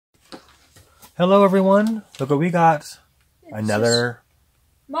Hello everyone, look what we got. Another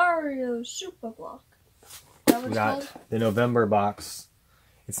Mario Super Block. We got the November box.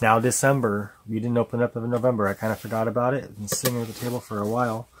 It's now December. We didn't open up in November. I kind of forgot about it. I've been sitting at the table for a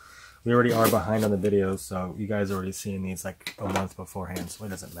while. We already are behind on the videos, so you guys are already seeing these like a month beforehand, so it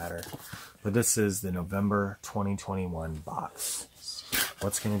doesn't matter. But this is the November 2021 box.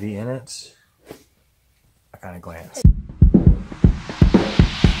 What's going to be in it? I kind of glance.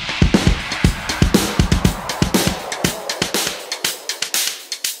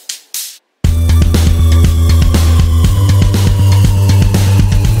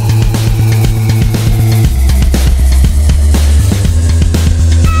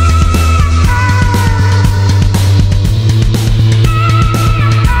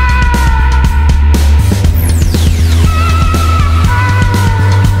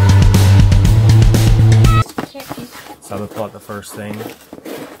 So I'm going to pull out the first thing,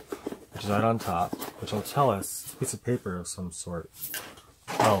 which is right on top, which will tell us it's a piece of paper of some sort.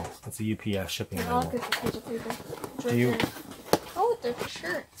 Oh, it's a UPS shipping label. I'll get the piece of paper. It's right You... there. Oh, there's a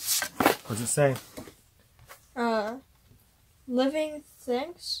shirt. What does it say? Living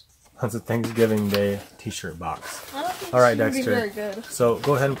Things. That's a Thanksgiving Day t-shirt box. I don't think All right, this is Dexter. gonna be very good. So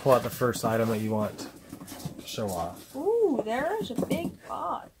go ahead and pull out the first item that you want to show off. Ooh, there is a big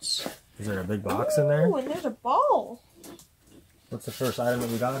box. Is there a big box in there? Ooh, and there's a ball. What's the first item that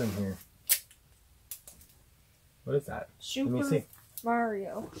we got in here? What is that? Super Let me see.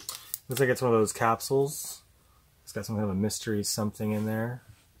 Mario. Looks like it's one of those capsules. It's got some kind of a mystery something in there.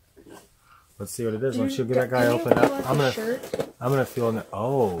 Let's see what it is. Once you get that guy open up, I'm gonna feel in it.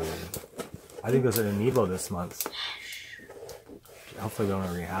 Oh, I think there's an Amiibo this month. Hopefully they don't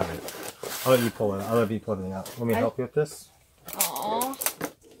already have it. I'll let you pull it. I'll let you pull everything out. Let me help you with this. Aww.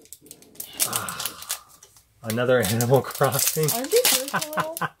 Another Animal Crossing. Aren't these worth a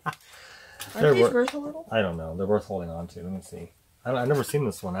little? Aren't these worth a little? I don't know. They're worth holding on to. Let me see. I've never seen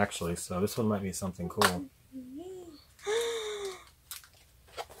this one actually, so this one might be something cool.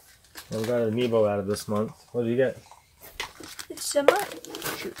 Well, we got an Amiibo out of this month. What did you get? It's a Mario.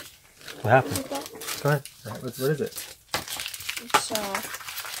 What happened? Go ahead. What is it? It's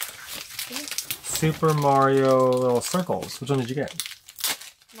Super Mario little circles. Which one did you get?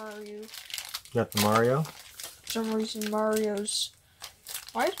 Mario. You got the Mario? For some reason, Mario's...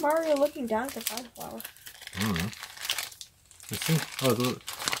 Why is Mario looking down at the cauliflower? Let's see. Oh,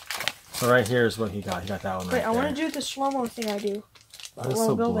 so right here is what he got. He got that one right there. Wait, I want to do the slow-mo thing I do. Oh, it's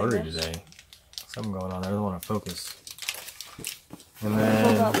so blurry today. Something going on there. I don't want to focus. And then...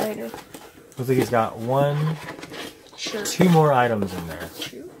 Pull that later. Looks like he's got two more items in there.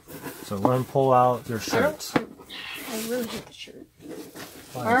 So go ahead and pull out your shirt. I really hate the shirt.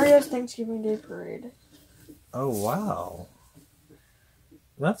 Why? Mario's Thanksgiving Day Parade. Oh, wow.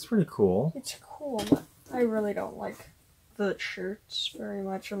 That's pretty cool. It's cool, but I really don't like the shirts very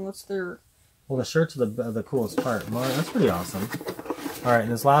much unless they're... Well, the shirts are the coolest part. That's pretty awesome. Alright,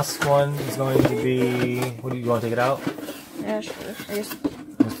 and this last one is going to be... What do you want to take it out? Yeah, sure. I guess...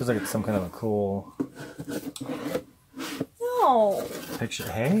 This feels like it's some kind of a cool... No!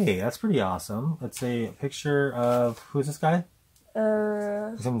 Picture. Hey, that's pretty awesome. It's a picture of... Who's this guy?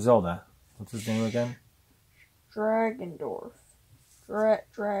 He's from Zelda. What's his name again? Dragendorf.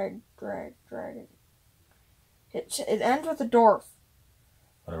 Dragon. It ends with a dwarf.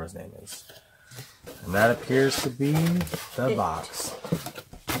 Whatever his name is. And that appears to be the box.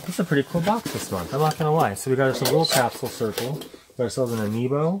 It's a pretty cool box this month, I'm not gonna lie. So we got ourselves a little capsule circle. We got ourselves an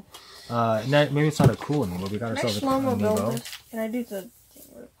Amiibo. Maybe it's not a cool Amiibo, we got ourselves an Amiibo. Can I do the thing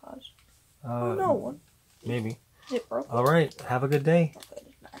where it pause? No one. Maybe. Is it broken? Alright, have a good day.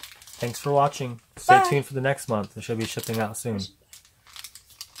 Okay, Thanks for watching. Stay tuned for the next month. It should be shipping out soon.